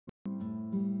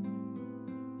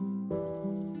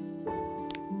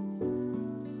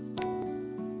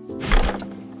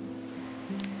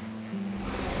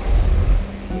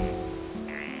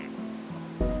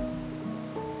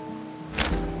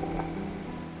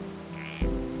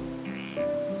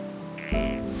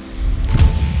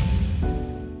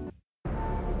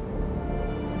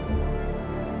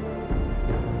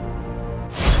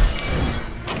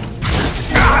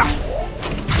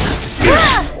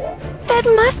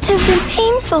must have been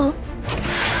painful.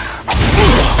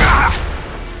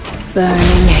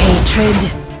 Burning hatred.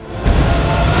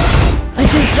 A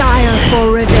desire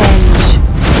for revenge.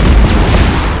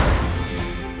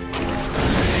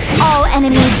 All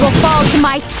enemies will fall to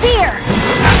my spear!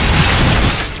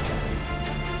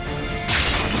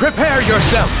 Prepare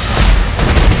yourself!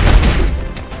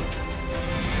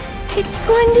 It's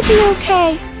going to be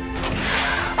okay.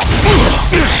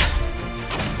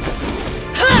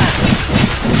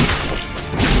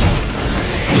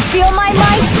 Feel my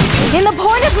might in the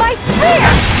point of my spear!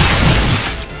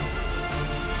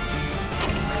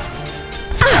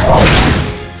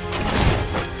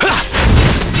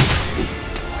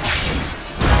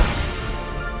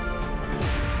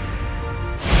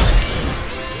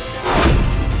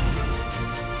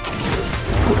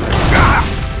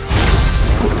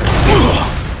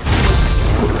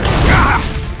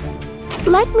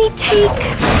 Let me take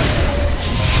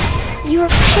your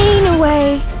pain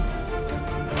away.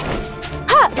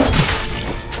 Ha!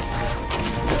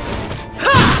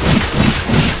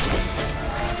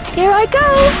 Here I go!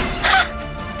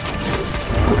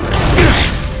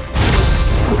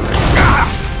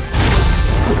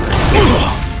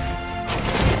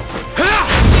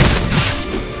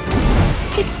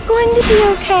 It's going to be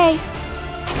okay.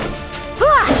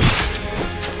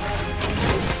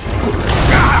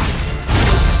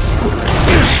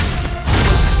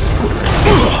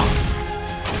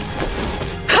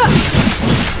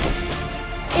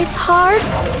 It's hard,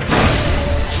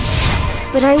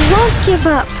 but I won't give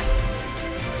up.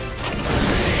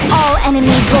 All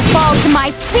enemies will fall to my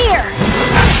spear!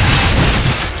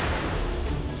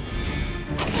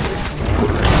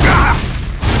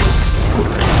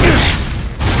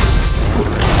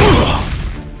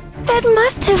 That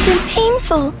must have been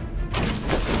painful.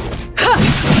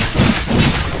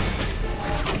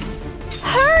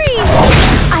 Hurry!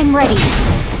 I'm ready.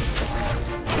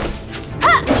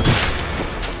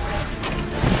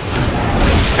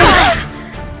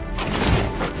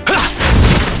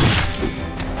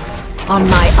 On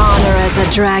my honor as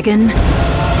a dragon,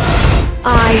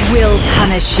 I will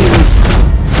punish you.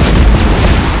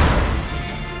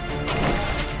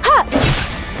 Ha!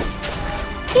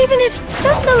 Even if it's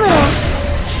just a little.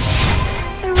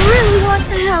 I really want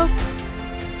to help.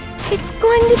 It's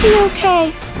going to be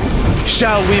okay.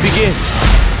 Shall we begin?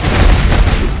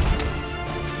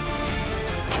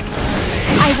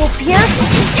 I will pierce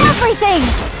everything!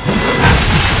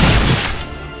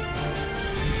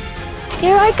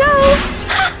 Here I go!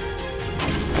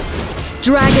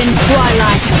 Dragon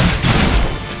Twilight.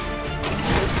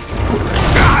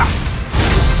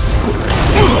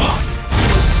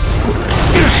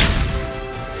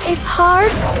 It's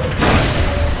hard,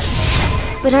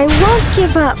 but I won't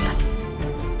give up.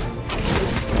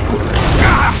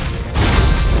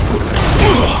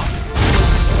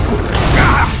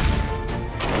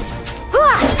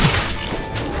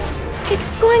 It's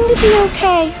going to be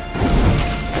okay.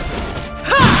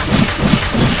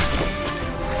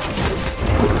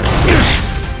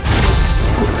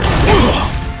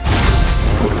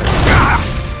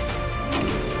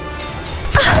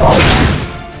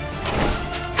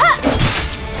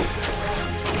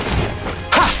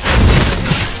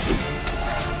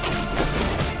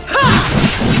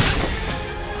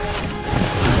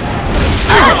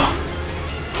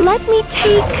 Let me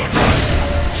take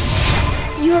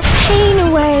your pain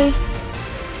away.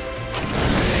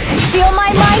 Feel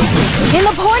my might in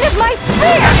the point of my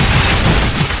spear!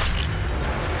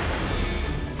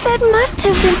 That must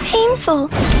have been painful.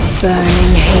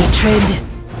 Burning hatred.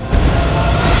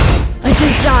 A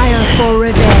desire for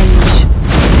revenge.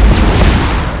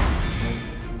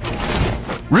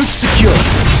 Route secure.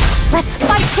 Let's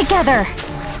fight together!